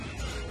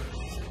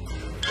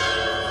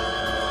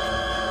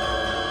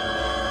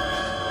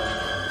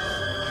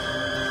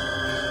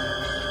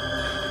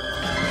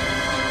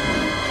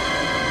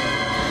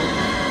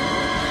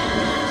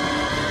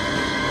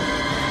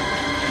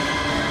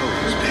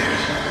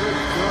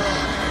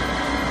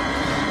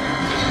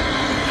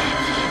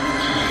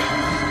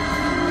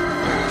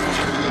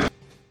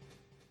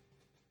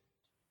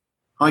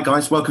Hi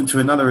guys, welcome to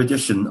another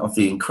edition of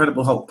the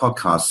Incredible Hulk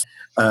podcast.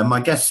 My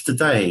guests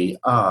today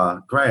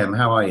are Graham.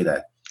 How are you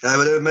there? How are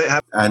you doing, mate?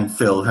 And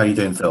Phil. How are you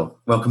doing, Phil?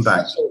 Welcome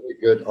back. Absolutely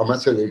good. I'm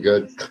absolutely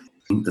good.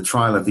 The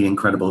trial of the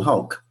Incredible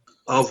Hulk.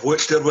 Of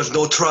which there was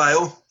no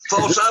trial.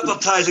 False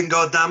advertising,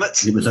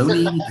 goddammit. It was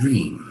only a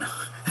dream.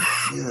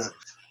 Yeah.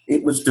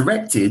 It was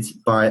directed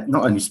by,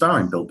 not only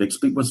starring Bill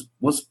Bixby,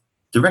 was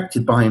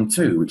directed by him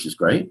too, which is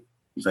great.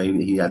 So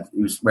he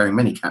was wearing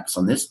many caps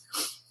on this.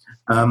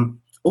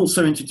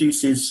 Also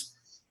introduces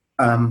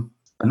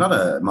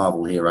another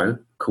Marvel hero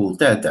called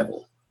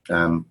Daredevil.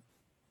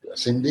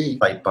 Yes, indeed.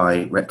 Played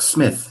by Rex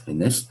Smith in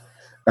this.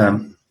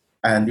 And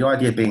the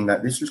idea being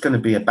that this was going to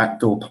be a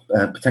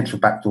potential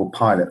backdoor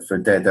pilot for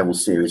a Daredevil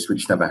series,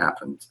 which never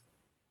happened.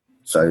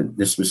 So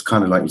this was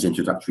kind of like his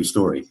introductory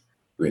story,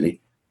 really.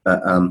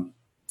 Of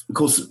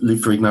course, Lou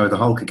Ferrigno, the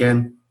Hulk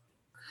again,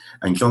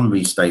 and John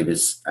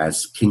Rhys-Davies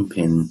as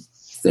Kingpin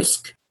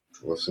Fisk.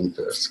 Wilson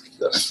Fisk.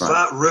 That's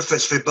right. Fat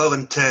Rufus for Bill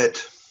and Ted.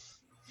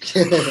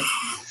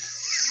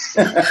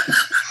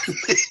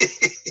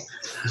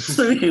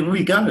 So here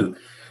we go.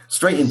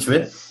 Straight into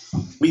it.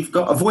 We've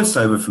got a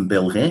voiceover from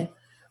Bill here,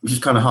 which is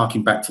kind of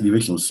harking back to the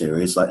original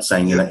series, like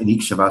saying, you know, in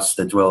each of us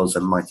there dwells a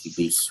mighty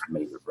beast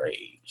made of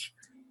rage.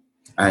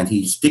 And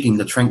he's digging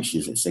the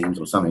trenches, it seems,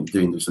 or something,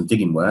 doing some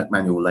digging work,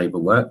 manual labour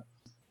work.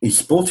 He's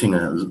sporting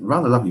a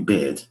rather lovely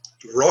beard.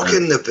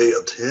 Rocking the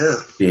beard,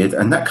 yeah. Beard,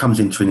 and that comes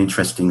into an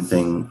interesting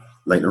thing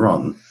later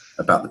on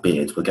about the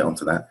beard. We'll get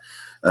onto that.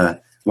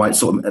 Why it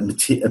sort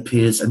of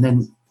appears and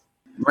then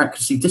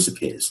miraculously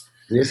disappears.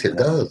 Yes, it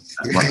does.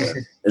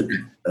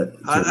 It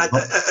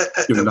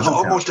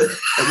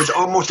was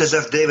almost as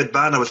if David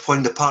Banner was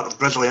playing the part of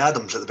Grizzly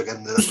Adams at the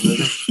beginning of this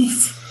movie.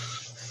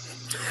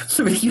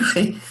 So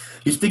anyway,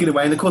 he's digging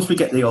away, and of course we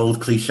get the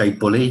old cliche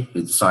bully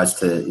who decides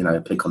to, you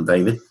know, pick on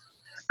David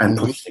and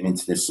push him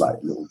into this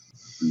like little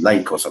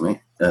lake or something.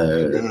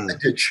 A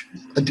ditch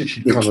kind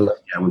of lake.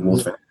 Yeah, with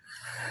water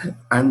in it.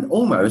 And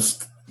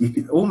you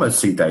could almost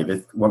see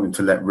David wanting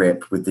to let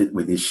rip with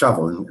his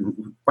shovel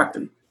and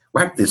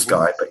whack this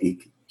guy, but he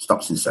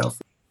stops himself.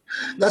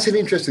 That's an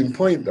interesting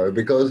point, though,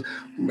 because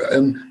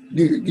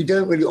you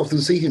don't really often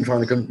see him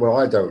I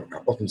don't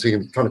often see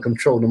him trying to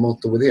control the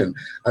monster within.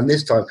 And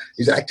this time,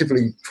 he's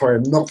actively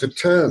trying not to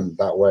turn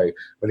that way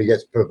when he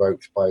gets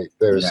provoked by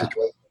various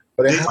situations.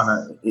 But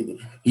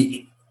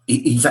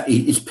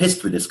he's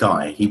pissed with this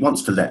guy. He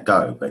wants to let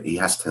go, but he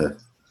has to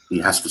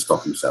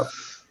stop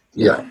himself.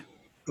 Yeah.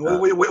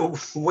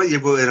 What you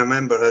really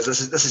remember is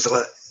this is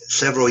like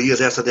several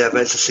years after the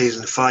events of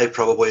season 5,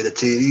 probably, the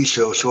TV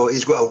show. So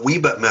he's got a wee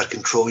bit more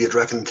control, you'd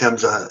reckon, in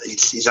terms of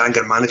his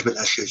anger management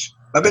issues.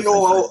 I mean,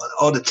 not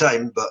all the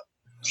time, but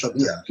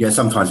sometimes. Yeah,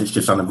 sometimes it's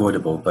just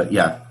unavoidable. But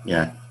yeah.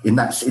 In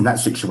that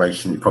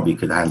situation, it probably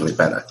could handle it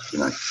better, you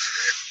know.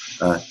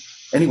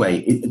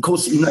 Anyway, of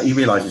course, he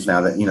realizes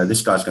now that, you know,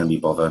 this guy's going to be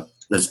bother.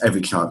 There's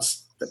every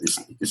chance that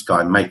this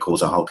guy may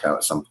cause a Hulk out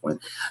at some point.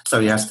 So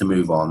he has to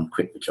move on,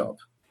 quit the job.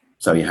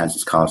 So he hands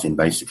his cards in,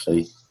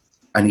 basically,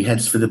 and he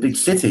heads for the big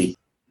city.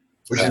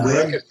 Which is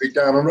miraculously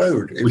down the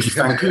road. Which is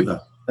Vancouver.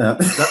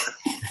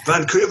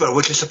 Vancouver,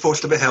 which is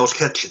supposed to be Hell's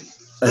Kitchen.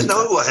 There's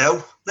no what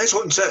hell. Nice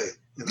looking city.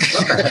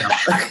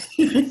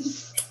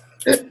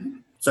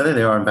 So there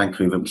they are in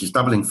Vancouver, which is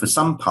doubling for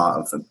some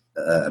part of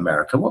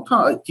America. What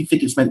part do you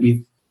think it's meant to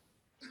be?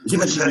 Is it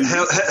meant to be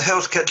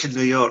Hell's Kitchen,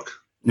 New York.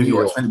 New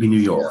York. It's meant to be New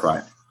York,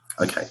 right?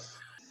 Okay.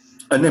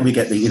 And then we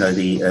get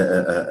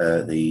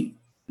the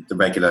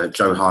regular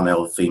Joe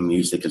Harnell theme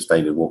music as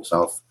David walks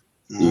off.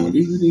 All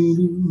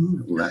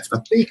that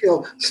stuff.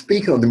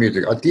 Speaking of the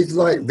music, I did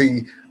like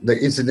the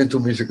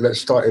incidental music that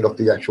started off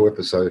the actual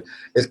episode.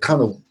 It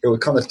was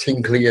kind of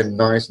tinkly and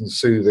nice and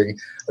soothing,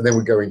 and then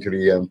we go into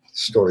the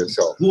story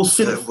itself. It was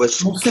kind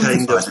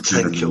of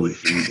tinkly.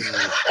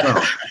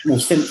 More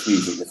synth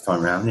music this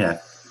time around, yeah.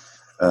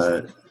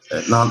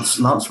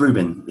 Lance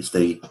Rubin is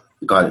the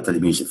guy that did the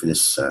music for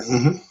this.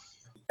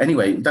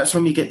 Anyway, that's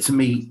when we get to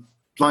meet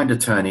blind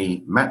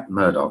attorney Matt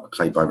Murdock,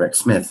 played by Rex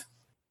Smith.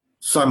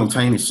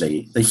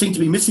 Simultaneously, they seem to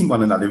be missing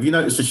one another. Have you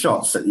noticed the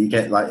shots that you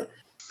get, like,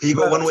 you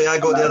go one way, I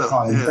go the other.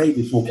 Yeah.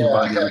 David's walking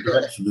by in the other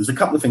direction. There's a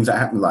couple of things that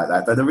happen like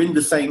that. They're in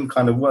the same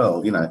kind of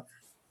world, you know.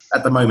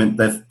 At the moment,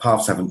 their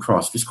paths haven't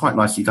crossed. It's quite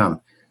nicely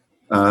done.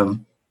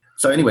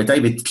 So anyway,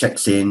 David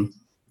checks in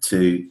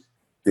to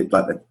the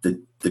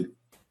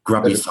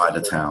grubby side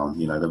of town,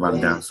 you know, the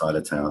rundown side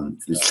of town.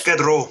 Skid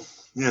Row,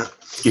 yeah.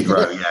 Skid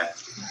Row, yeah.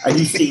 And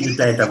you see the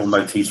Daredevil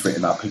motifs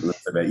written up. People look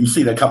at it. You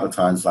see it a couple of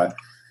times, like,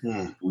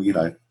 you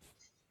know,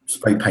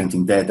 spray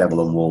painting Daredevil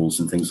on walls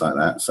and things like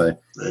that. So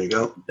there you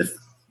go.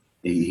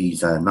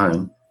 He's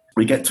known.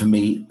 We get to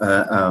meet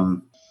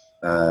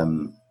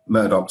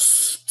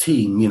Murdoch's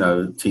team, you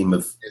know, team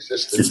of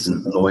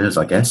assistant lawyers,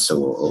 I guess,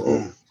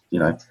 or you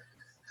know,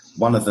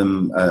 one of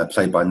them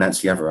played by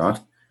Nancy Everard.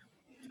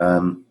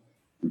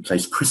 who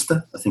plays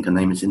Krista, I think her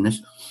name is in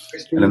this.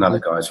 And another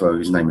guy as well,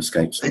 whose name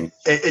escapes me.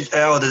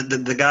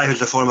 The guy who's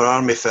the former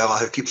army fella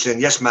who keeps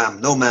saying, yes,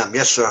 ma'am, no, ma'am,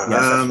 yes, sir. Yes,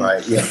 that's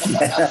right,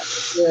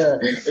 yeah.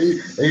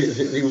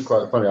 He was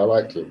quite funny. I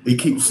liked him. He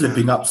keeps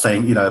slipping up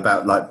saying,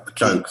 about like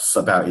jokes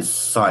about his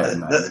sight.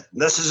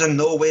 This is in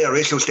no way a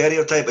racial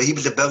stereotype, but he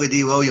was the Billy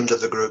D. Williams of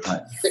the group.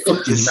 Right.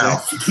 Foot in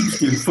mouth. He keeps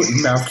doing foot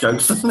in mouth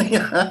jokes, doesn't he?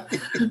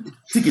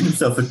 Digging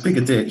himself a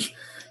bigger ditch.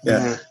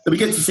 Yeah. But we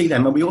get to see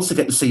them, and we also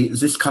get to see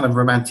this kind of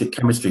romantic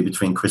chemistry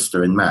between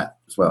Krista and Matt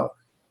as well.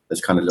 There's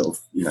kind of little,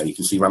 you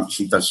can see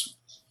there's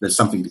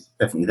something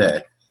definitely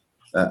there.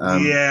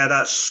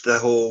 That's the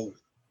whole,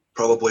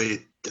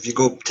 probably, if you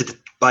go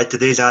by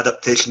today's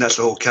adaptation, that's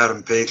the whole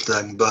Karen Page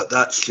thing, but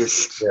that's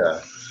just...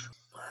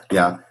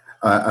 Yeah.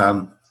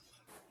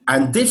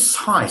 And this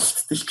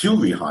heist, this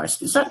jewellery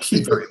heist, is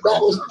actually very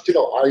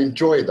I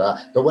enjoyed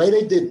that. The way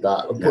they did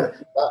that,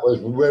 that was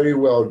very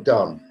well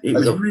done. It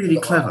was really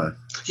clever.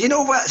 You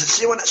know what?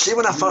 See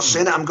when I first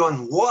seen it, I'm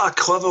going, what a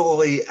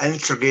cleverly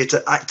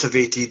integrated,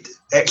 activated,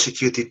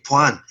 executed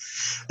plan.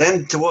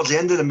 Then towards the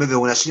end of the movie,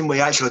 when I seen what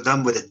he actually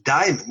done with the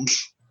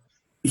diamonds,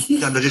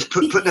 and they just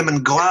putting them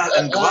in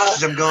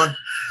glasses, I'm going,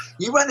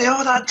 you went to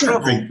all that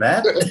trouble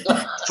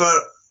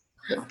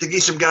to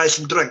give some guys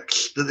some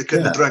drinks that they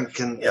couldn't drink.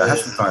 And have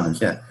some diamonds,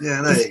 Yeah,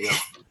 there you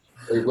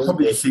go.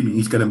 Probably assuming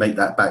he's going to make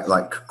that back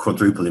like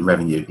quadruple in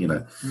revenue,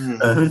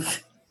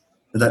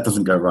 that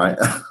doesn't go right.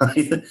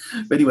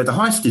 But anyway, the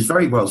heist is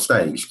very well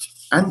staged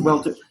and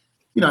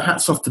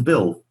hats off to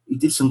Bill. He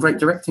did some great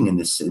directing in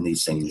these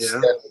scenes.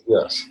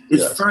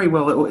 It's very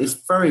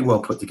well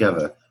put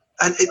together.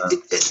 And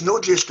it's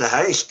not just the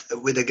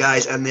heist with the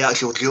guys in the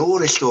actual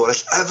jewellery store.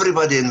 It's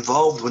everybody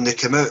involved when they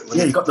come out.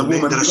 You got the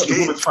woman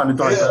trying to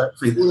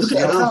divert.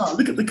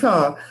 Look at the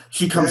car.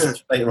 She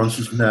comes later on.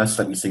 She's a nurse,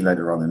 like you see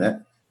later on in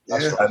it.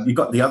 You've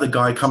got the other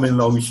guy coming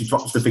along and she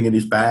drops the thing in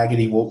his bag and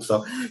he walks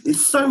off.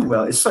 It's so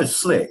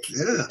slick.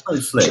 Yeah. So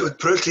slick. It would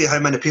prove to you how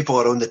many people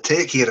are on the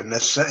take here in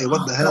this city.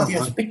 What the hell?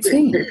 It's a big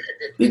team.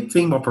 Big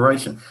team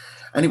operation.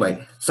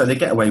 Anyway, so they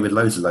get away with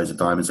loads of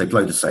diamonds. They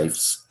blow the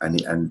safes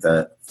and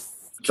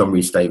John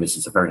Rhys Davies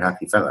is a very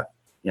happy fella.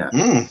 Yeah.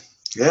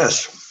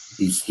 Yes.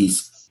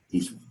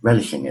 He's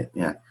relishing it.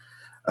 Yeah.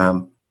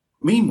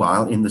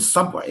 Meanwhile, in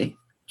the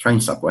train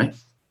subway,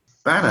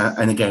 Banner,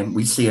 and again,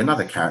 we see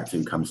another character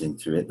who comes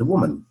into it, the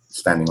woman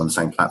standing on the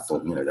same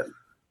platform,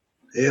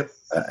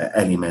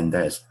 Ellie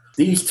Mendez.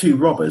 These two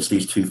robbers,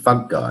 these two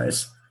thug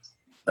guys,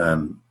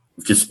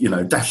 just,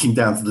 dashing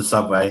down to the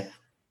subway,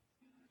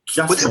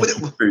 just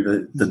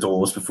through the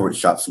doors before it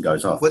shuts and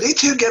goes off. Were they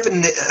two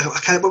given,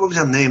 what was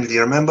her name, do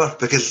you remember?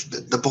 Because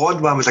the blonde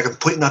one was like a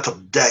pointing at her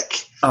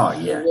dick. Oh,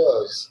 yeah. It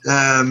was.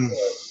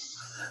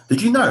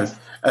 Did you know,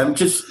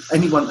 just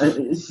anyone,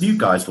 you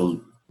guys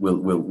will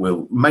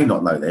may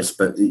not know this,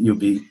 but you'll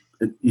be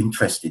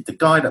interested. The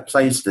guy that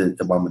plays the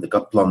one with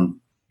the blonde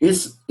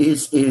is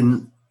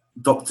in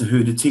Doctor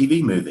Who, the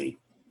TV movie,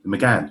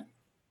 McGann.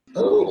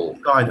 Oh.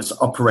 The guy that's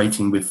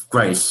operating with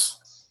Grace.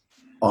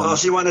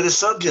 Is he one of the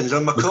surgeons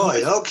on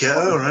McCoy? Okay,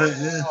 all right,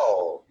 yeah.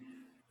 Oh.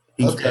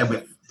 He's there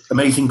with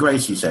Amazing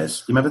Grace, he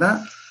says. Do you remember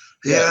that?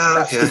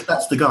 Yeah,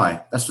 that's the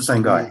guy. That's the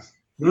same guy.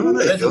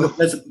 There's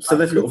a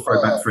little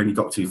throwback for any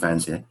Doctor Who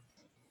fans here.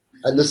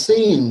 And the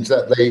scenes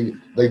that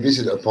they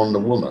visited upon the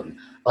woman,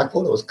 I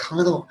thought it was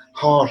kind of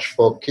harsh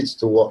for kids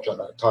to watch at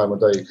that time of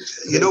day.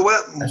 You know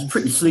what? It's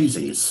pretty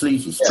sleazy. It's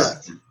sleazy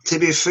stuff. To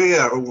be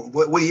fair,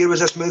 what year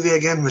was this movie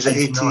again? Was it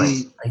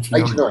 89?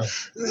 89.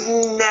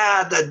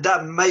 Nah,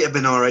 that might have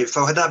been all right.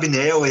 Phil, had that been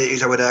the early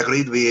 80s, I would have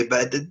agreed with you,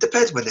 but it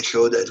depends when they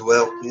showed it as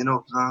well,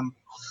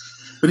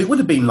 But it would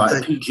have been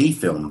like a PG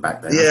film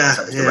back then. Yeah.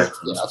 I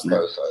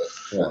suppose so.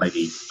 Yeah. Or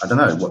maybe, I don't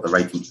know what the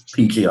rating,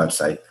 PG I'd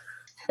say.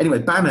 Anyway,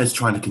 Banner's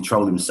trying to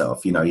control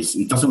himself. He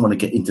doesn't want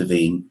to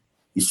intervene.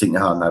 He's thinking,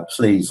 oh, no,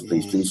 please.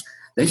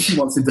 Then she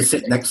wants him to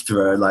sit next to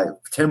her, like,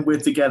 pretend we're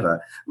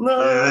together.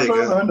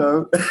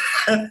 No.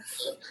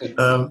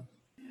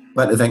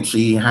 But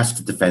eventually he has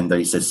to defend her.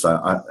 He says,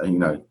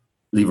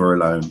 leave her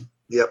alone.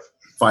 Yep.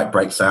 Fight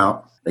breaks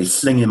out. They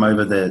sling him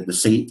over the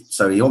seat.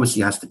 So he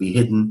obviously has to be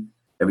hidden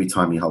every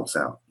time he hulks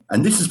out.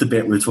 And this is the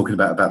bit we were talking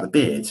about the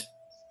beard.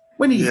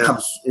 When he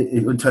comes,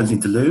 it turns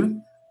into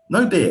Lou,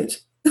 no beard.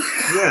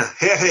 Yeah,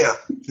 here.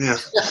 Yeah.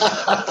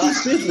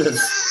 Business.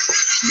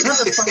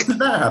 How the fuck did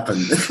that happen?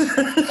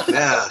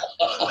 Yeah.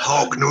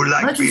 Hulk, no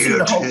like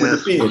beard. The Hulk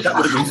with a beard. That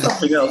would have been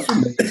something else,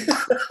 wouldn't it?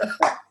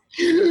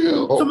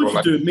 Someone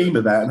should do a meme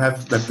of that and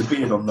have the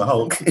beard on the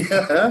Hulk.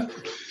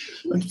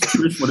 I'm just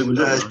curious what it was.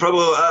 It's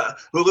probably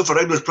looking for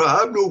English.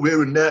 I'm not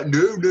wearing that.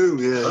 No.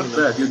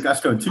 Yeah.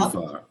 That's going too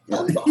far.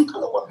 I'm kind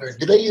of wondering,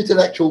 did they use an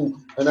actual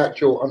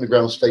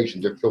underground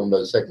station to film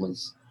those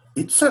segments?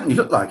 It certainly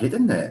looked like it,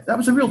 didn't it? That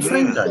was a real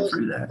train going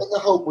through there. When the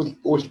Hulk was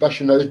always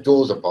bashing those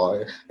doors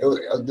apart,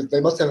 they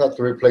must have had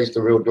to replace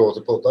the real doors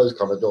to put those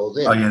kind of doors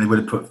in. Oh yeah, they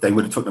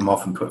would have took them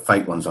off and put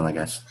fake ones on, I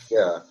guess.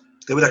 Yeah.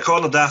 They would have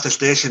cornered after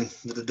station.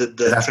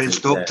 The train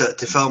stopped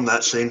to film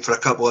that scene for a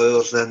couple of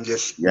hours, then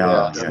just...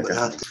 Yeah.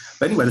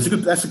 But anyway,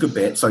 that's a good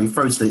bit. So he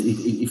throws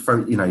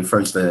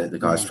the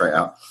guy straight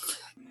out.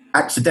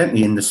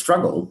 Accidentally, in the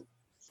struggle,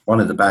 one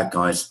of the bad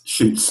guys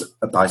shoots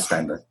a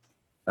bystander.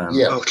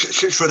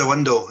 Shoots through the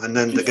window, and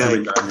then the guy.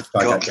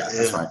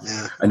 That's right.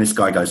 Yeah. And this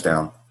guy goes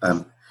down.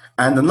 And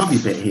the lovely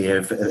bit here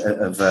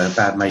of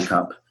bad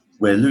makeup,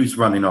 where Lou's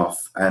running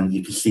off, and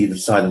you can see the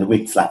side of the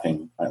wig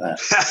flapping like that.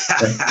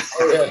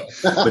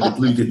 But the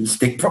glue didn't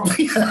stick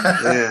properly.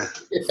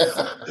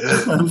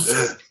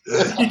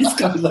 He's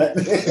going like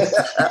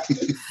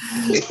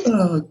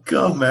oh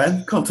God,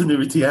 man,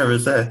 continuity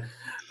errors there.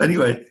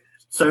 Anyway,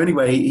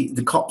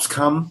 the cops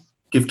come,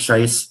 give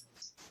chase.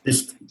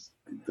 This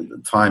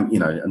time,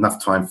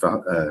 enough time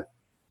for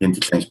him to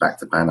change back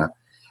to Banner,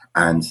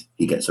 and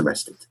he gets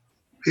arrested.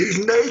 He's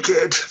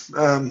naked.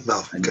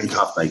 He's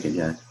half naked,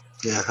 yeah.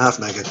 Yeah, half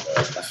naked.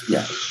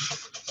 Yeah.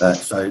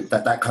 So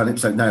that kind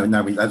of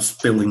that's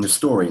building the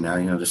story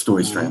now. The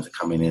story strands are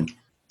coming in.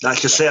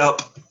 That's the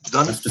setup.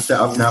 Done. That's the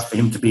setup now for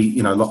him to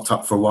be locked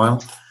up for a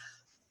while,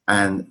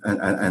 and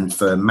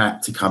for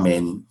Matt to come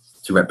in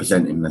to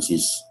represent him as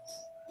his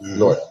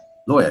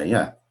lawyer.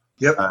 Yeah.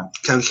 Yep.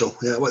 Counsel.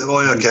 Yeah.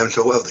 Lawyer,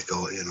 counsel, whatever they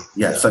call it.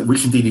 Yeah. So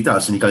which indeed he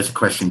does, and he goes to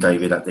question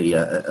David at the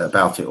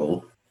about it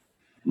all.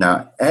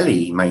 Now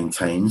Ellie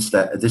maintains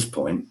that at this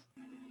point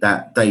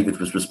that David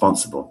was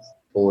responsible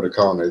for the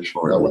carnage.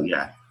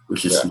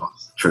 Which is not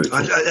true.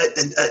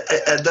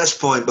 At this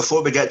point,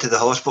 before we get to the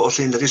hospital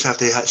scenes, I just have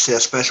to say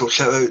a special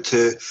shout out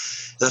to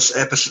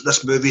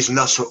this movie's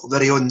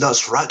very own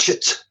Nurse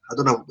Ratchet. I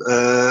don't know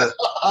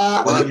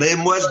what her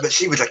name was, but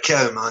she was a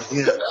cow, man.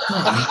 Yeah.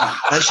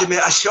 And she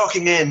made a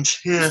shocking end.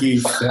 Yeah.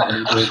 It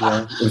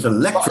was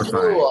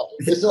electrifying.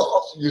 It's not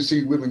often you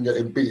see women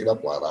getting beaten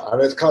up like that,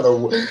 and it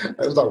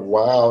was like,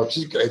 wow,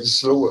 she's getting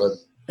slaughtered.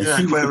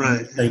 Yeah, quite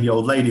right. The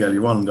old lady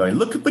earlier on going,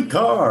 look at the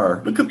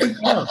car.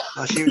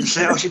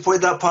 She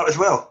played that part as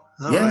well.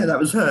 That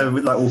was her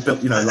with all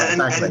built,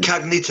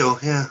 incognito.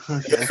 Yeah.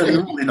 Okay. So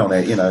they're all in on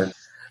it,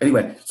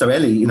 Anyway, so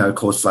Ellie, of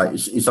course,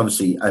 it's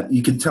obviously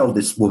you can tell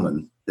this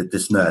woman, that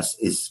this nurse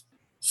is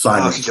she's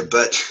a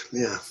bitch.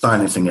 Yeah,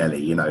 silencing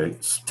Ellie.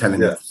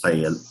 Telling her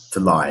to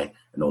lie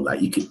and all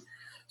that.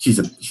 She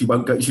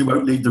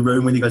won't leave the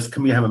room when he goes,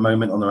 can we have a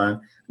moment on our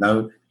own?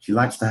 No. She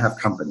likes to have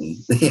company.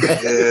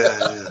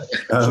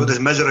 So there's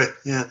misery.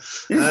 Yeah.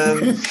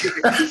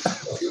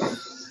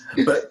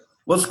 But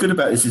what's good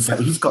about this is that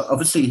he's got,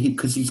 obviously,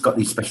 because he's got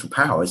these special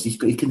powers, he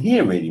can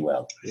hear really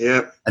well.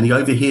 Yeah. And he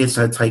overhears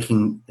her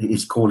taking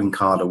his calling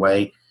card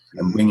away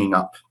and ringing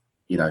up,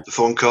 the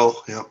phone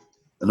call. Yeah.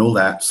 And all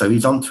that. So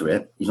he's onto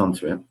it.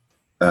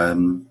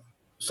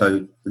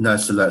 So the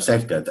nurse alerts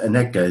Edgar, and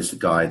Edgar is the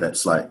guy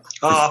that's like...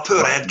 Oh,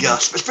 poor Edgar.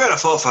 It's better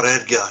for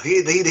Edgar. He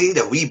had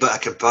a wee bit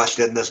of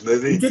compassion in this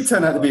movie. He did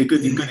turn out to be a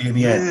goody in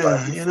the end.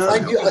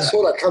 I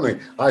saw that coming.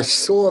 I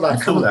saw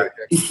that coming.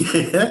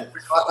 Yeah.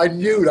 I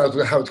knew that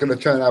was how it's going to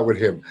turn out with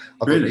him.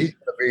 I thought he's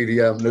going to be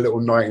the little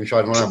knight in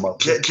shining armor.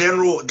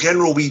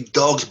 General wee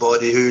dog's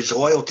body whose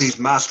loyalty's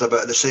master,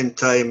 but at the same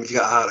time he's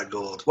got a heart of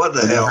gold. What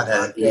the hell?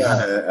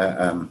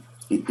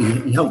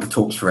 He held the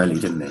torch for Ellie,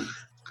 didn't he?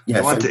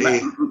 Yeah, so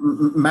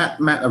Matt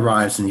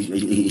arrives and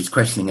he's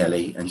questioning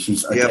Ellie, and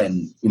she's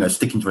again,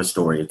 sticking to her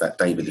story of that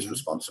David is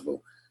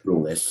responsible for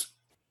all this.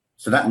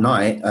 So that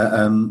night,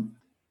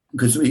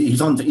 because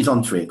he's onto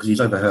it because he's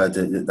overheard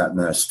that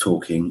nurse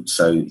talking.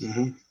 So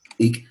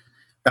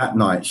that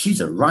night,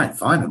 she's a right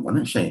violent one,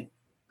 isn't she?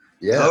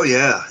 Yeah. Oh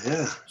yeah.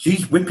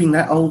 She's whipping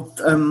that old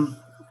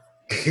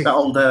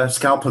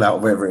scalpel out,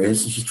 wherever it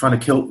is, and she's trying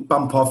to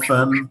bump off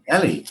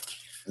Ellie.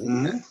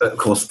 Mm-hmm. But of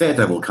course,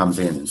 Daredevil comes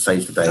in and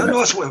saves the day.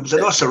 Was it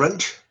not a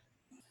syringe?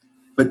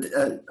 But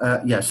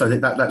so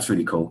that's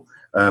really cool.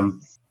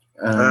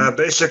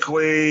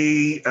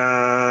 Basically,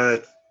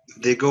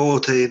 they go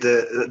to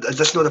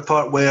that's not the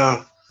part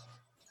where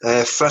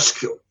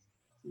Fisk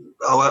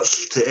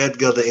alerts to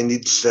Edgar that he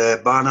needs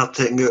Banner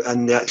taken out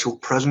in the actual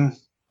prison.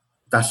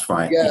 That's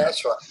right. Yeah,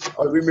 that's right.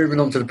 We're moving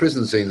on to the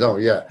prison scenes, aren't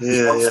we? Yeah.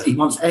 He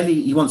wants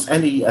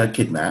Ellie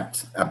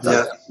kidnapped.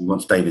 He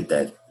wants David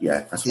dead.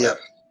 Yeah, that's right. Yeah.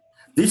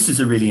 This is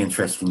a really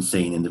interesting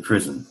scene in the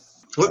prison.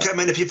 Look how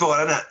many people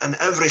are in it, and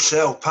every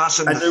cell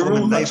passing the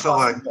foaming knife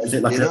along. Is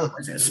it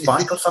a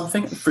spike or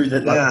something through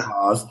the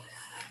bars?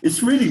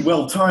 It's really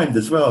well timed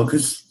as well,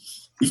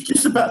 because he's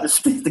just about to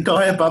stick the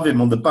guy above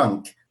him on the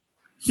bunk.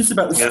 He's just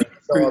about to stick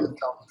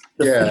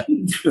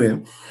into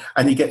him,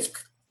 and he gets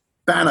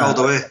Banner,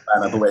 but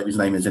whatever his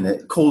name is in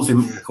it, calls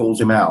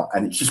him out,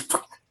 and it's just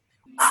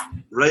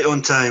right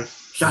on time.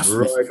 Just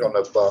right on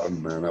the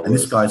button, man. And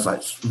this guy's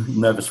like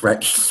nervous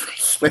wreck,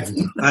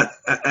 sweating.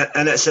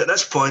 And it's at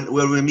this point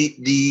where we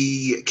meet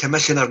the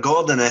Commissioner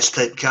Gordon-esque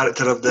type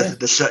character of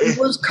the city. He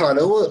was kind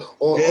of,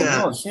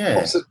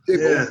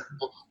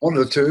 one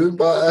or two,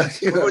 but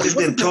what was his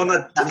name?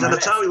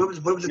 Natalie.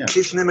 What was the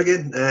chief's name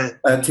again?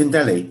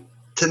 Tindelli.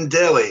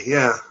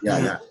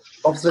 Yeah.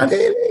 Off the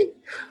daily.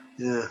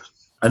 Yeah.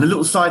 And a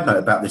little side note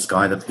about this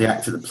guy, the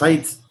actor that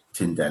played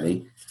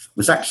Tindelli,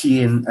 was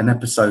actually in an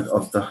episode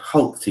of the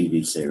Hulk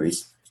TV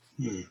series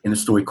in a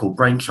story called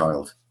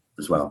Brainchild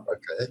as well.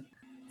 Okay.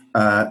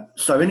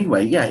 So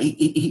anyway, yeah,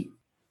 he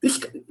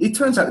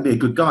turns out to be a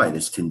good guy,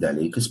 this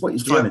Tindelli, because what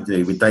he's trying to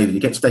do with David, he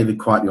gets David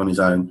quietly on his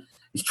own.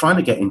 He's trying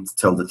to get him to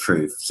tell the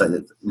truth so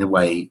that in a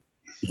way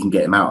he can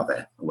get him out of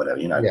there or whatever,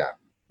 you know. Yeah.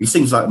 He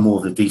seems like more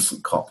of a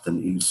decent cop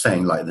than he was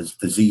saying, like, there's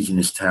disease in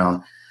this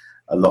town.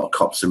 A lot of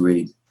cops are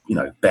really, you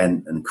know,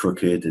 bent and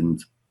crooked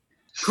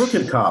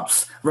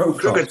cops, road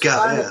Crooked cops.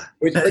 guy, yeah.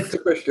 Which begs the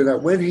question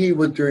that when he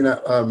was doing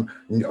that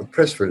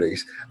press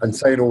release and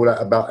saying all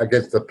that about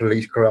against the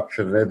police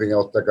corruption and everything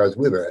else that goes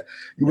with it,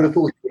 you would have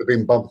thought he would have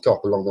been bumped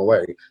up along the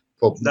way.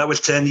 That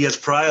was 10 years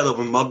prior though,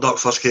 when Murdoch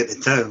first came to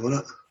town,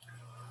 wasn't it?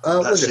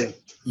 Was it?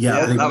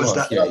 Yeah, that was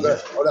that. Yeah.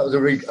 That was a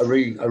re.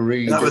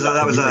 That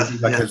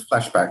was like a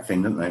flashback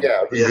thing, didn't they?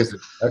 Yeah.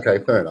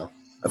 Okay, fair enough.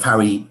 Of how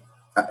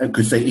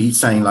because he's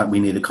saying like we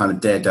need a kind of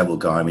daredevil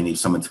guy. We need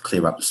someone to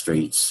clear up the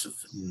streets.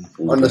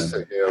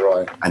 Understood. You're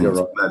right. And You're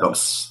right.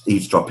 Murdoch's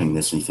eavesdropping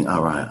this, and you think,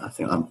 all right, I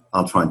think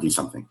I'll try and do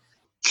something.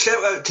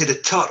 Shout out to the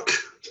Turk,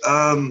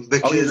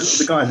 because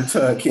the guy, the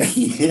Turk, yeah,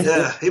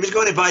 he was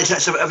going to buy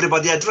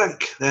everybody a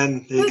drink,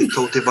 then he got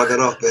told to bugger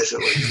off,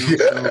 basically.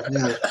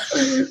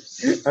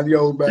 And the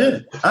old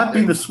man. Yeah. I've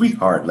been a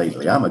sweetheart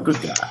lately. I'm a good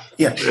guy.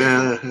 Yeah.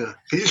 Can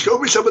you show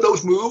me some of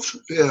those moves?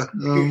 Yeah.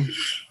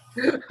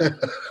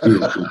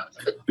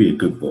 Be a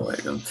good boy.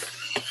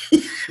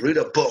 Read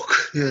a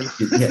book. Yeah.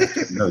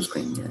 Nose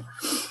clean.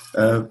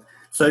 Yeah.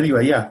 So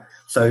anyway, yeah.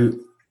 So,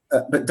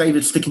 but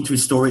David's sticking to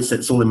his story. So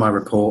it's all in my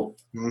report.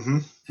 Mm-hmm.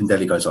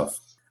 Tindelli goes off.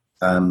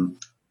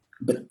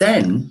 But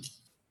then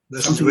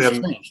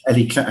something changed.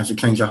 Eddie has a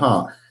change of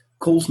heart.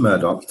 Calls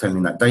Murdoch, telling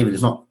him that David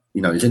is not,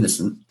 is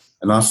innocent,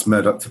 and asks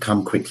Murdoch to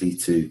come quickly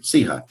to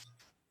see her.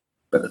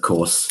 But of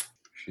course,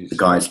 the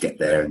guys get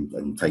there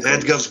and take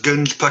Edgar's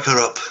goons pick her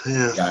up.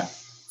 Yeah.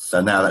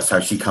 So now that's how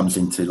she comes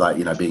into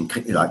being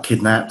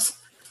kidnapped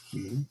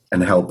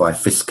and held by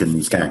Fisk and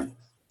his gang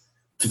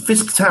to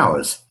Fisk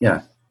Towers.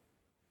 Yeah.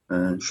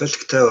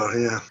 Fisk Tower.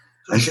 Yeah.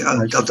 And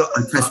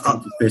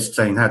protesting to Fisk,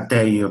 saying, "How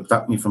dare you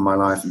abduct me from my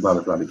life?" and blah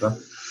blah blah blah.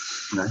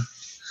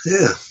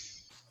 Yeah.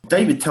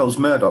 David tells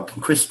Murdoch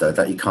and Krista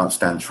that he can't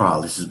stand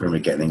trial. This is when we're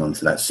getting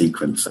onto that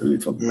sequence that we were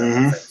talking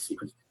about.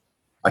 Sequence.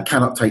 I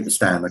cannot take the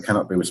stand. I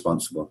cannot be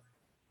responsible.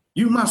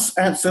 You must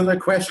answer the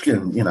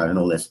question, and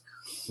all this.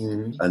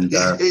 Mm-hmm. And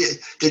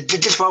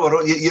just while we're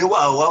on, you know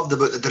what I loved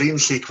about the dream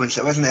sequence?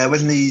 It wasn't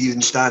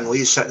even Stan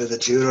Lee sitting in the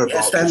juror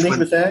box. Stan Lee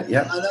was there.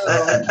 Yeah.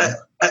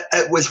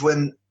 It was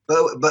when, but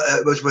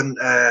it was when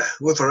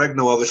Lou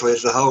Ferrigno, obviously,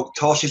 as the Hulk,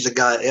 tosses the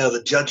guy out of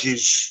the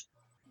judge's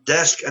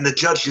desk, and the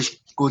judge just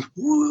goes,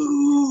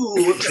 "Woo!"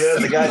 looks there,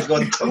 and the guy's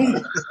going,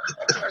 and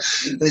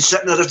he's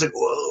sitting there just like,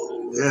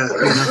 "Whoa!" Yeah.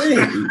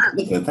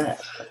 Look at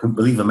that! I couldn't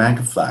believe a man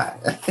could fly.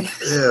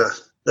 Yeah.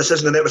 This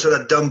isn't an episode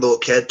of Dumbo,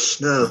 kids.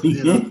 No.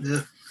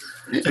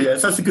 So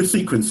that's a good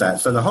sequence.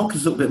 So the Hulk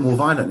is a little bit more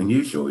violent than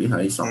usual.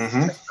 He's not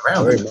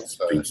around.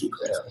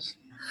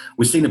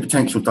 We've seen a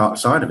potential dark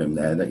side of him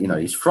there. That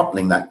he's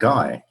throttling that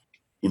guy.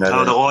 The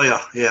lawyer.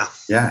 Yeah.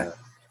 Yeah.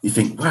 You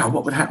think, wow,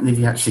 what would happen if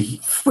he actually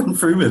went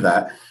through with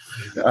that?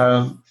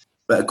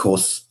 But of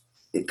course,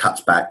 it cuts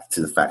back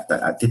to the fact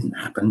that didn't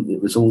happen.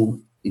 It was all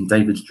in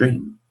David's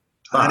dream.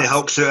 And he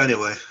hulks out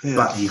anyway. Yeah.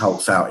 But he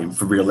hulks out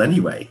for real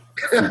anyway.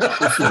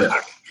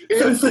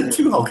 So it's like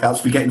 2 Hulk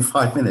outs we get in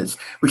 5 minutes,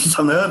 which is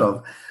unheard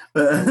of.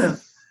 But,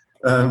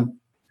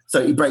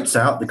 so he breaks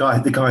out. The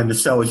guy in the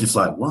cell is just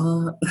like,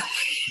 what?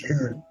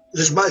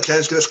 This is my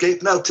chance to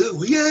escape now too.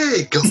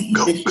 Yay! Go,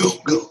 go, go,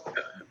 go.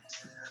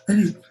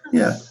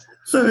 Yeah.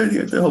 So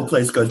the whole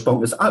place goes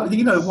bonkers.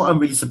 What I'm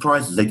really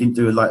surprised is they didn't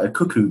do a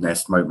cuckoo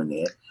nest moment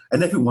here,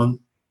 and everyone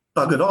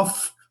buggered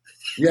off.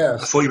 Yeah. I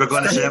thought you were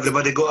going to say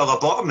everybody go to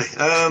lobotomy.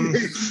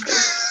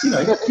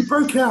 He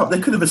broke out. They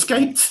could have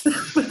escaped.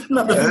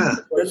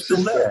 They're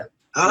still there.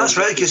 Oh, that's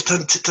right, because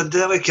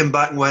Tindelli came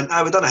back and went,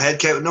 we've done a head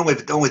count, and only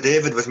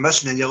David was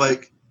missing, and you're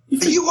like,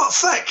 you what,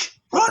 thick?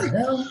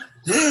 Run!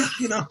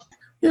 Yeah,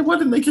 Yeah, why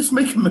didn't they just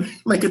make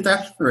a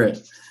dash for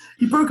it?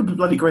 He broke a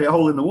bloody great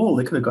hole in the wall.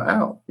 They could have got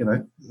out,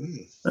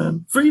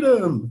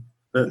 freedom!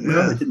 But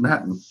no, it didn't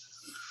happen.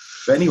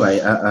 But anyway,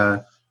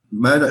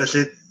 murder... That's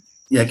it.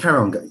 Yeah, carry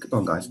on. Go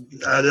on, guys.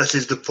 This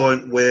is the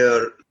point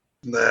where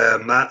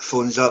Matt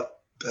phones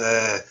up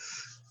the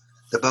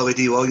Billy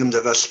D. Williams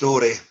of this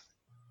story.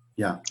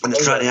 Yeah. And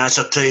he's trying to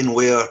ascertain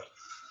where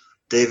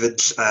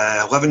David's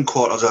living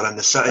quarters are in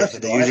the city.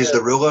 And he uses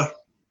the ruler.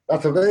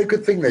 That's a very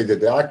good thing they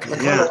did there.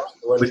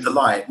 With the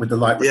light. Yeah, they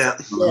did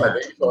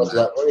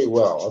that very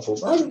well. I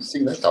thought, I haven't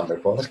seen that done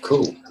before. That's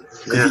cool.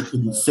 Because he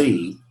couldn't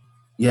see.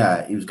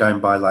 Yeah, he was going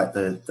by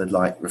the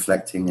light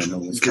reflecting and all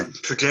this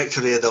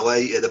trajectory of the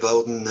light of the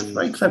building. And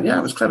very clever. Yeah,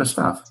 it was clever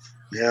stuff.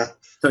 Yeah.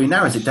 So he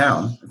narrows it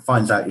down and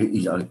finds out,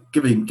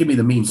 give me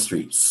the mean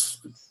streets,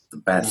 the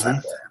bad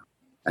side there.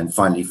 And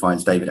finally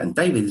finds David. And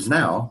David is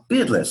now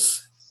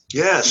beardless.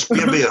 Yes,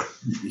 beard.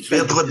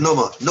 Beardless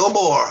no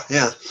more.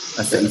 Yeah.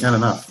 That's it. He's had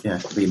enough. Yeah,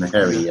 being the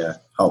hairy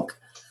Hulk.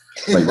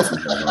 Well, he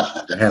wasn't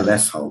the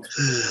hairless Hulk.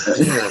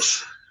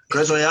 Yes.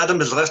 Grizzly Adam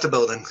has left the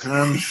building.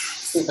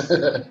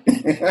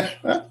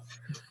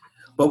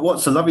 But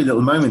what's a lovely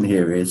little moment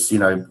here is,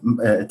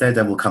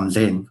 Daredevil comes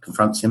in,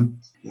 confronts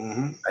him,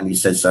 and he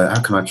says, "How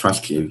can I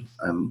trust you?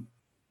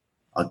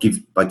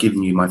 By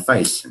giving you my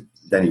face." And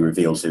then he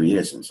reveals who he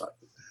is, and it's like,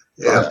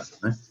 that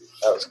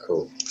was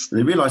cool. And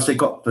they realised they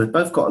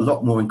both got a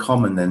lot more in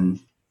common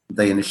than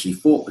they initially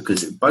thought,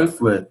 because both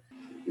the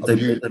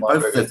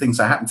things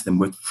that happened to them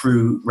were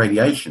through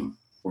radiation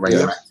or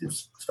radioactive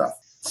stuff.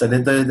 So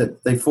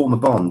they form a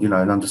bond,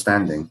 an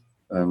understanding,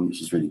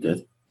 which is really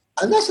good.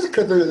 And that's a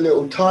clever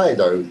little tie,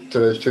 though, to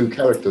those two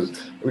characters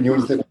when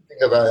you think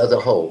about it as a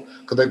whole,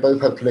 because they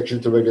both have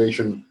connections to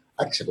radiation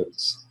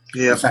accidents.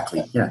 Yeah,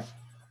 exactly. Yeah.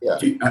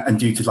 And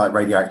due to like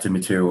radioactive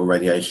material,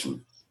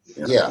 radiation,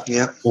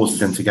 causes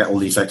them to get all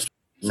these extra.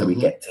 So we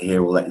get to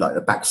hear all that, like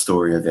the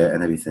backstory of it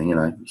and everything,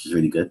 which is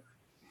really good.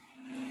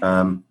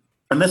 And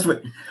that's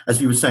what, as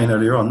you were saying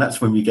earlier on,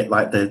 that's when we get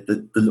like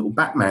the little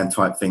Batman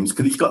type things,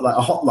 because he's got like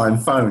a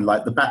hotline phone,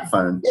 like the Bat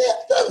phone. Yeah,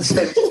 that's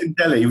in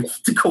Delhi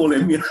to call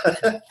him.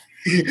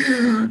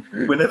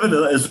 Whenever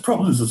there's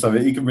problems or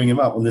something, you can bring him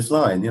up on this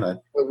line.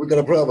 Well, we've got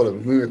a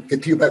problem. We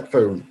get to your Bat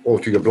phone or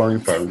to your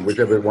blind phone,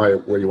 whichever way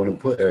where you want to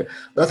put it.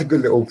 That's a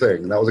good little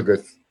thing. That was a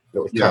good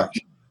little touch.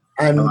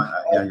 And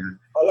I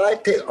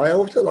liked it. I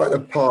also like the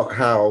part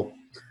how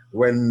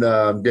when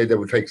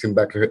Daredevil takes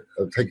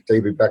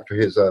David back to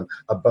his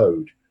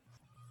abode,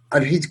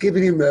 and he's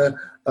giving him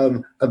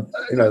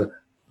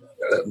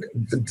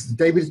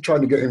David's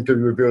trying to get him to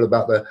reveal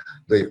about the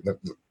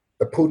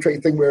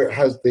portrait thing where it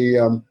has the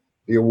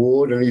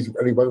award, and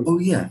he won't. Oh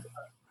yeah.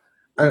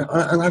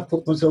 And I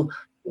thought to myself,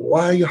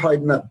 why are you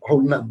holding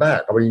that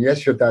back? I mean,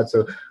 yes, your dad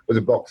was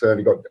a boxer, and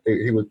he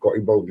got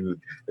involved in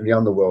the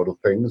underworld of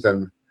things,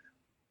 and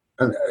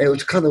it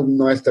was kind of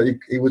nice that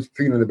he was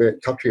feeling a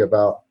bit touchy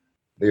about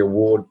the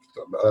award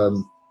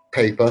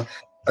paper,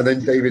 and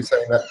then David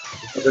saying that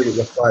he's going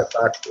to fight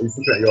back. He's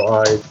looking at your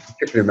eyes,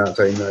 kicking him out,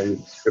 saying, "No,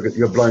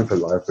 you're blind for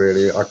life.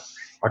 Really,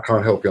 I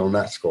can't help you on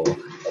that score.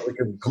 We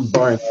can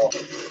combine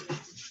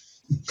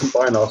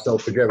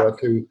ourselves together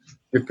to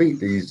defeat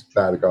these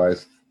bad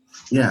guys."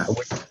 Yeah,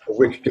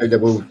 which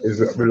Daredevil is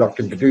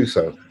reluctant to do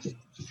so.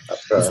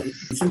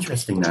 It's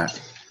interesting that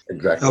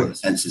exactly the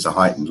senses are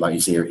heightened, like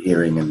he's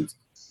hearing and.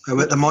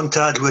 With the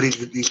montage where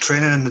he's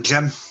training in the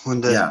gym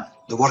when the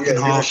working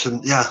horse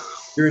and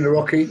doing the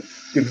Rocky.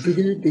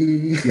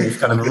 It's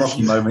kind of a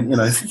Rocky moment,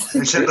 Except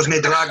there's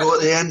no Drago at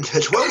the end.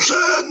 It's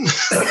Wilson.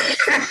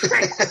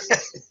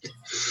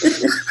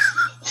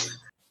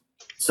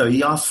 So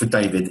he asked for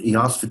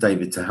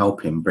David to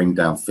help him bring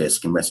down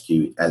Fisk and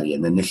rescue Ellie.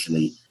 And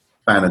initially,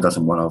 Banner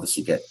doesn't want to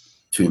obviously get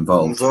too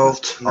involved.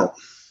 But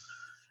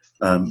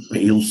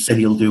he said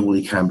he'll do all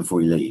he can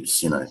before he leaves.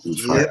 He'll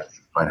try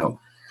and help.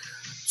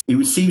 He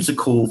receives a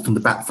call from the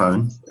Bat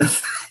phone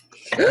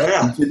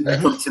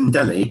from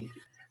Delhi,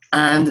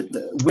 and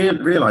we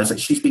realise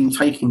that she's been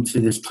taken to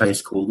this place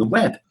called the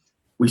Web,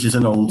 which is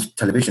an old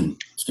television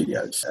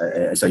studio.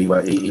 So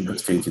he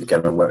puts two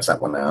together and works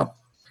that one out.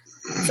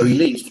 So he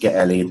leaves to get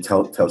Ellie and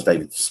tells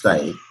David to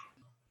stay.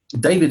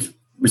 David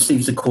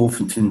receives a call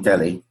from Tin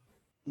Delhi,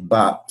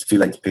 but it's too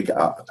late to pick it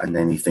up, and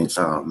then he thinks,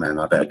 "Oh man,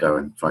 I better go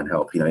and try and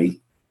help."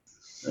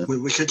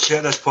 We should share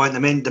at this point.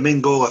 The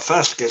main goal at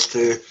first is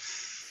to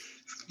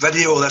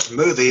video this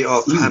movie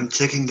of him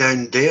taking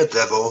down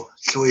Daredevil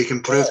so he can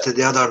prove to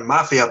the other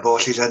mafia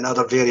bosses in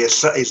other various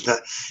cities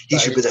that he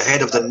should be the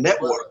head of the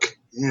network.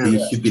 Yeah. He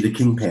should be the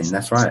Kingpin,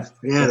 that's right.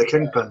 Yeah, the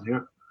Kingpin,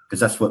 Because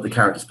that's what the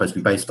character's supposed to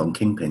be based on,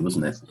 Kingpin,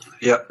 wasn't it?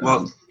 Yeah,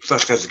 well,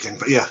 first guy's the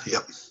Kingpin, yeah.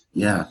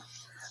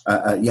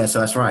 So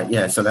that's right.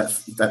 Yeah, so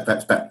that's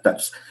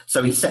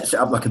so he sets it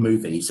up like a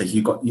movie. He says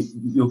you're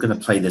going to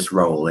play this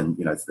role, and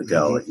it's the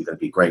girl, and you're going to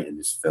be great in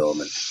this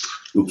film, and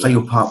you'll play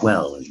your part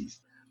well. And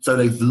so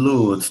they've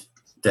lured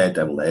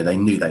Daredevil there. They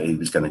knew that he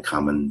was going to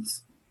come and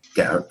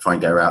try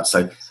and get her out.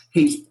 So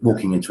he's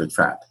walking into a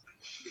trap,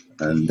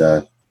 and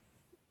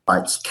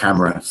lights,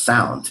 camera,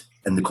 sound,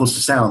 and of course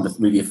the sound that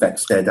really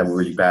affects Daredevil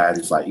really bad.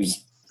 It's like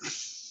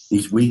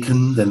he's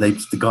weakened, and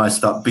the guys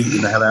start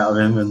beating the hell out of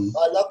him. And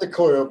I love the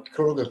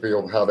choreography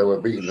of how they were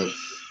beating the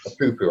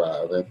poo-poo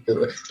out of him.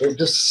 It was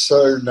just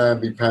so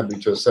namby-pamby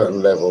to a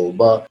certain level,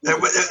 but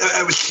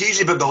it was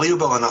cheesy but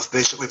believable enough,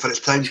 basically, for its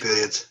time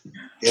period.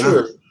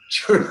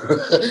 True.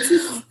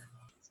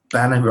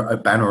 Banner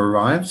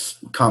arrives,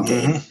 can't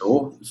get in the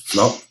door, it's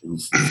locked,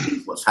 and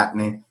sees what's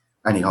happening,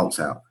 and he hulks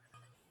out.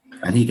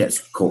 And he gets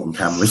caught on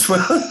camera as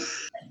well.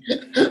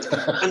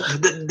 And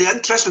the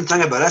interesting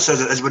thing about this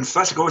is when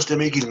Fisk goes to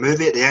make his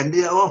movie at the end of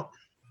it all,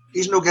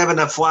 he's not giving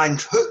a flying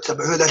hoot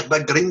about who this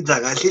big green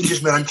thing is. He's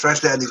just more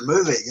interested in his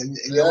movie. And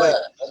you're like,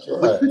 that's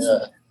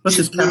right. What's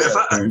his if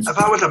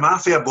I was a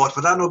mafia boss,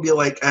 would I not be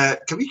like,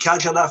 can we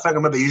capture that thing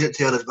and maybe use it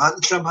to our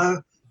advantage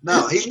somehow?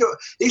 No, he's not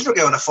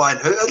giving a flying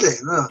hoot, is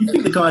he? No. You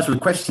think the guys would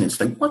question it,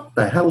 saying, "What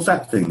the hell's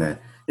that thing there?"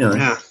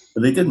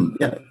 But they didn't.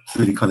 Yeah, it's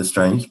really kind of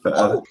strange. But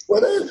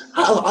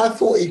I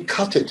thought he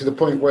cut it to the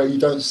point where you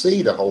don't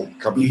see the whole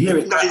company. You hear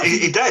it. No,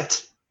 he did.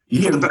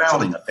 You hear him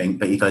growling, I think,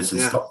 but he goes and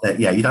stop there.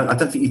 Yeah, you don't. I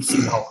don't think you'd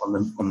see the whole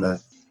on the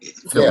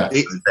film. Yeah.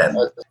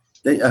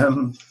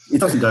 It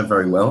doesn't go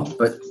very well,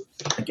 but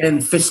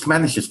again, Fisk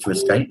manages to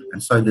escape,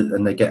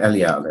 and they get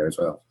Ellie out of there as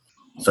well.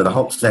 So the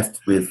Hulk's left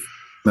with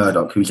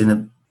Murdoch, who's in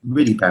a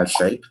really bad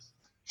shape.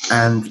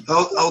 And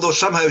although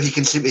somehow he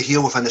can seem to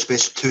heal within the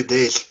space of 2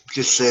 days,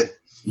 just saying.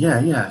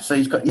 Yeah. So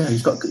he's got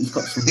some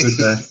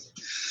good.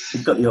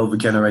 He's got the old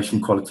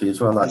regeneration quality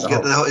as well. Like he's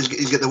got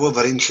the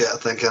Wolverine shit, I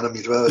think, in him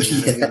as well.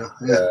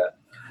 Yeah.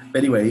 But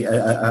anyway,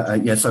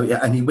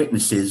 and he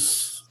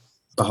witnesses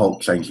the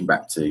Hulk changing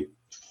back to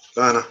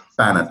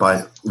Banner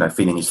by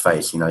feeling his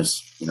face. He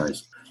knows.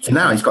 So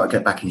now he's got to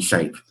get back in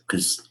shape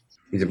because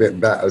he's a bit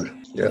battered.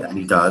 Yeah, and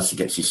he does. He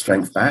gets his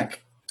strength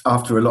back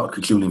after a lot of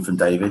cajoling from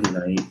David.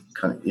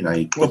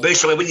 Well,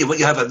 basically, what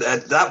you have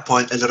at that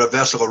point is a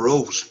reversal of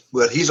roles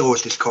where he's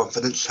lost his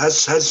confidence.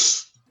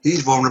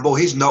 He's vulnerable.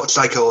 He's not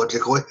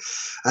psychologically,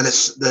 and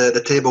it's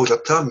the tables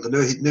are turned.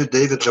 Now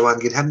David's the one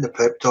giving him the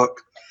pep talk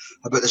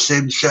about the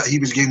same shit he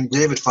was giving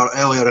David for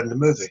earlier in the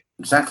movie.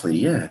 Exactly.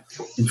 Yeah.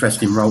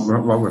 Interesting role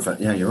reversal.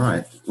 Yeah, you're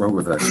right. Role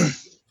reversal.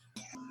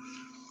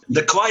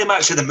 The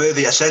climax of the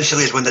movie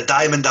essentially is when the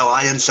Diamond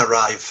Alliance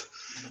arrive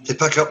to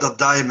pick up their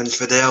diamonds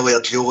for the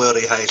earlier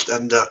jewellery heist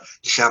and their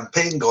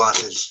champagne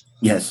glasses.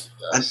 Yes.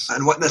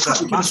 And witness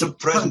this massive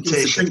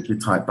presentation. You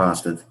type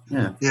bastard.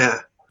 Yeah.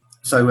 Yeah.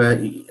 So,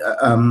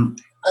 and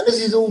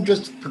this is all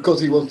just because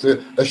he wants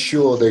to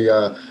assure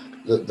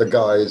the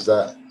guys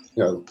that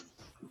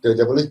the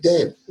devil is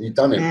dead. He's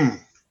done it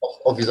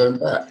off his own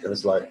back, and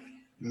it's like,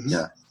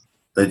 yeah,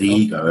 the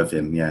ego of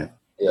him, yeah,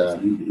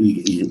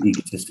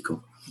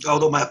 egotistical.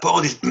 Although my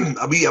apologies,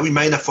 a wee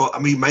minor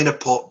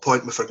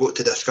point we forgot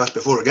to discuss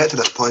before we get to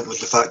this point was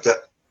the fact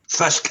that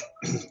Fisk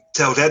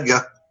tells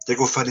Edgar to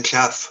go finish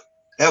off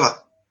Ella.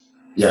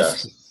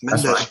 Yes,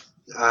 Mendes. That's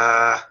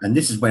right. And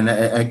this is when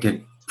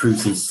Edgar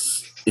proves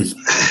his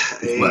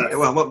worth.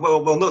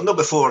 Well, not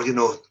before,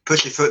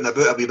 push your foot in the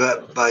boot a wee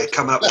bit by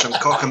coming up with some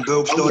cock and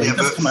bull story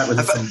about.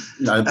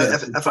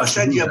 If I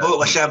send you a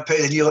bottle of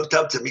champagne and you looked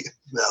up to me,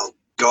 well,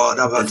 God,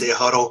 I'm about to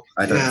huddle.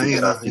 I don't think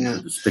that's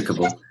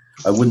despicable.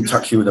 I wouldn't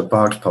touch you with a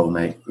barge pole,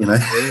 mate. You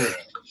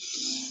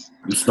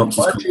stopped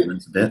his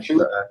confidence a bit. She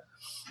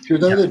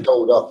was only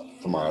dolled up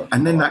from her.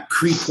 And then that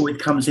creepoid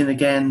comes in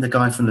again, the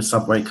guy from the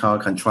subway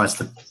car, and tries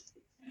to...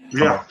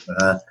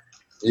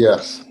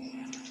 Yes.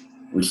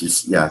 Which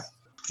is,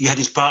 He had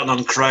his partner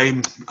in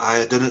crime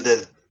down at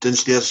the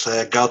downstairs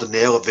guarding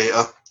the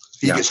elevator.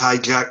 He gets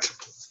hijacked.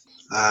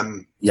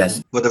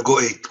 Yes. But they've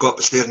got to go up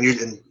the stairs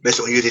and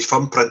basically use his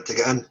thumbprint to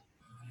get in.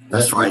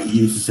 That's right,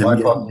 he uses him,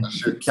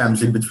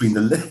 jams in between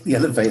the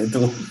elevator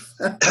door.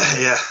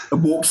 Yeah.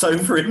 And walks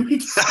over him. I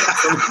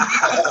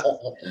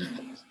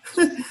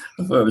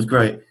thought it was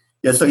great.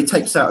 Yeah, so he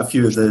takes out a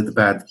few of the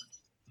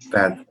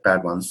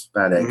bad ones,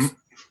 bad eggs.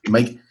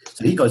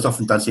 So he goes off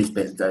and does his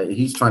bit.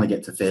 He's trying to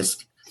get to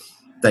Fisk.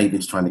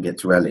 David's trying to get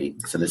to Ellie.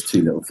 So there's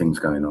two little things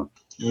going on.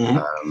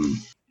 Mm-hmm.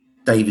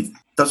 David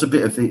does a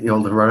bit of the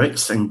old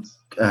heroics and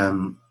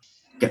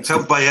gets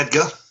helped by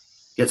Edgar.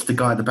 Gets the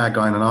bad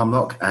guy in an arm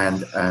lock,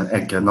 and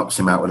Edgar knocks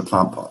him out with a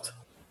plant pot.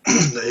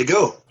 There you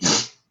go.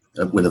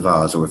 With a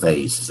vase or a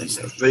vase, as they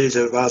say. Vase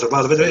or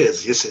a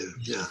vase, yes,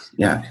 yeah.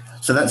 Yeah.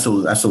 So that's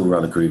all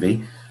rather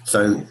groovy.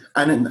 So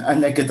and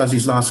Edgar does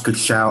his last good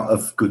shout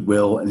of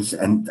goodwill and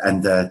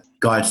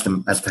guides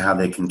them as to how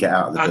they can get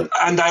out of the building.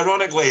 And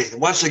ironically,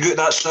 once they go to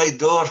that side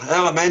door,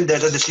 Ella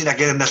Mendes isn't seen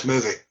again in this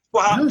movie.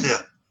 What happened to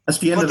her? That's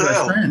the end of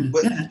her friend.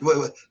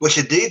 Was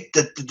she dead?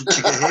 Did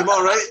she get home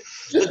all right?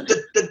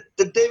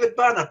 Did David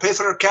Banner pay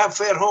for her cab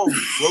fare home?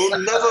 We'll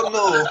never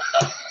know.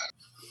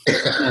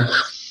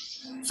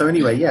 So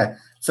anyway, yeah.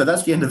 So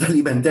that's the end of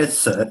Ellie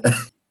Mendes.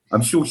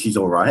 I'm sure she's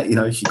all right.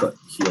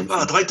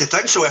 I'd like to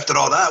think so after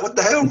all that. What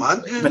the hell,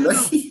 man?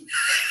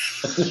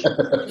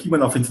 She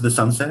went off into the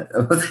sunset.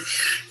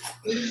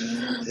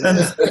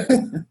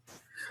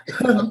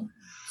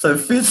 So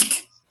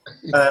Fisk,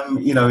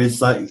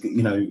 it's like,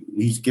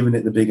 he's giving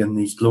it the big and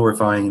he's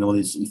glorifying and all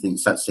this. He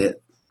thinks that's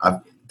it.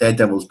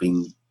 Daredevil's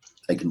been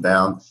taken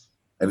down.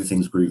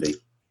 Everything's groovy.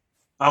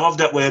 I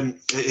loved it when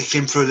it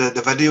came through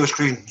the video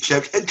screen. He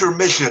shouts,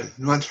 intermission.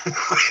 Yeah,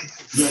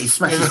 he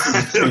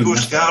smashes there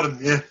goes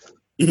Scarron,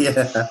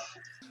 Yeah.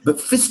 But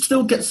Fisk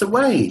still gets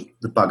away,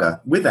 the bugger,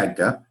 with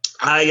Edgar.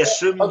 I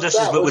assume this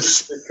is what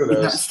was...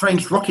 In that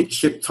strange rocket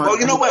ship type... Well,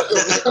 you know what?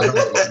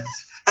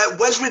 It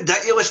was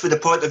ridiculous from the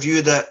point of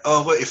view that,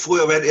 he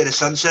flew away into the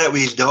sunset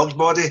with his dog's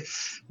body.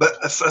 But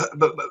if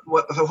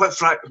what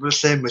Frank was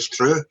saying was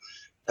true,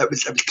 it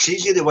was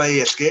crazy the way he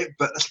escaped,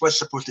 but this was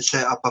supposed to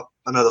set up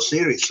another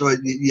series. So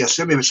you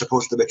assume he was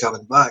supposed to be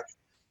coming back.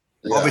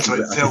 Yeah, obviously,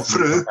 it fell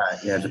through.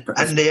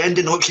 And the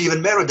ending looks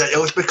even more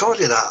ridiculous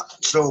because of that.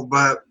 So,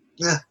 but,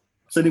 yeah.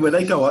 So anyway,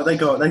 they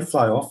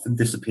fly off and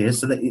disappear.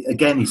 So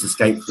again, he's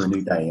escaped for a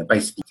new day and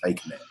basically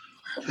taken it.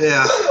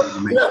 Yeah.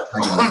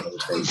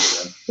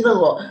 You know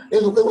what?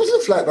 It wasn't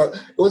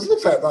the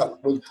fact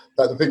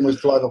that the thing was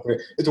flying off.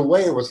 It's the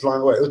way it was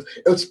flying away.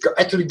 It was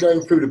actually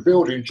going through the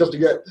building just to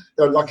get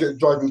like it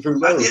driving through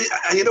roads.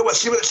 And you know what?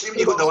 See when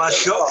you got the last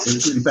shot. It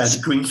was really bad. The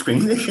green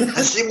screen. And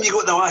see when you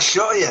got the last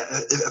shot of it.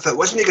 If it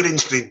wasn't a green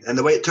screen and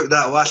the way it took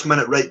that last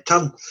minute right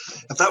turn,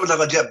 if that was a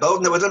legit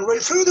building, it would have run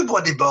right through the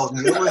bloody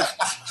building. You know?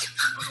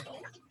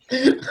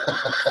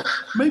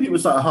 Maybe it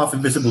was like a half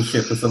invisible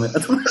ship or something. I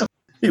don't know.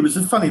 It was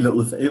a funny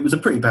little. It was a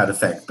pretty bad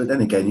effect, but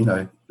then again, you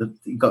know,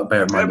 you got to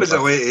bear in mind. It was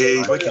a way it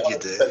is. What could you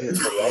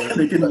do?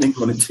 They didn't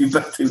linger on it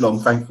too long,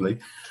 thankfully.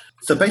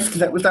 So basically,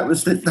 that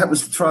was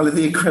the trial of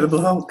the Incredible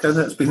Hulk, and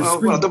that's been.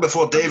 Well, I done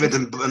before David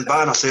and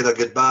Banner say their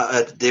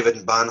goodbye. David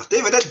and Banner.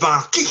 David is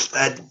Banner.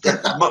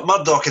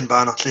 Murdoch and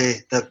Banner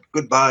say their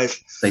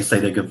goodbyes. They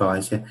say their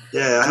goodbyes. Yeah.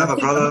 Yeah, I have a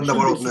brother in the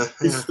world now.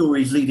 This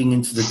story is leading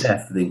into the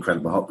death of the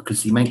Incredible Hulk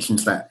because he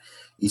mentions that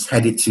he's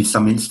headed to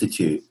some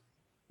institute.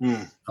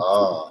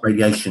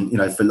 Radiation, you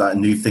know, for like a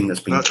new thing that's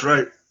been. That's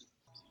right.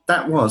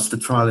 That was the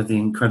trial of the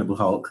Incredible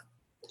Hulk,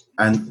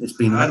 and it's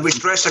been. And we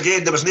stress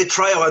again, there was no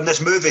trial in this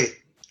movie.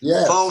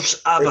 Yes.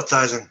 False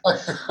advertising.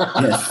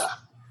 Yes.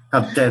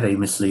 How dare they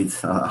mislead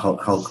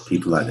Hulk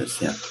people like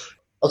this? Yeah.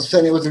 I was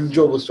saying it was an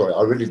enjoyable story.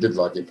 I really did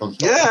like it.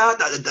 Yeah,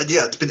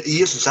 it's been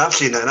years since I've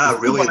seen it, and I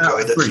really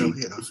enjoyed it. So,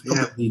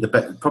 you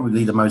know,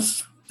 probably the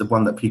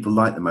one that people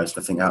like the most.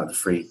 I think out of the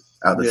three,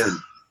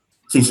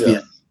 seems to be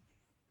a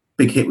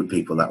big hit with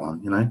people. That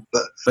one, you know.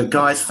 But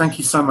guys, thank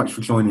you so much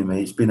for joining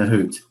me. It's been a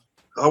hoot.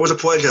 Always a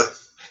pleasure.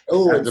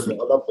 Oh, I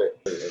loved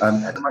it.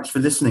 Thank you so much for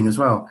listening as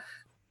well.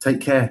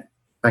 Take care.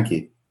 Thank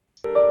you.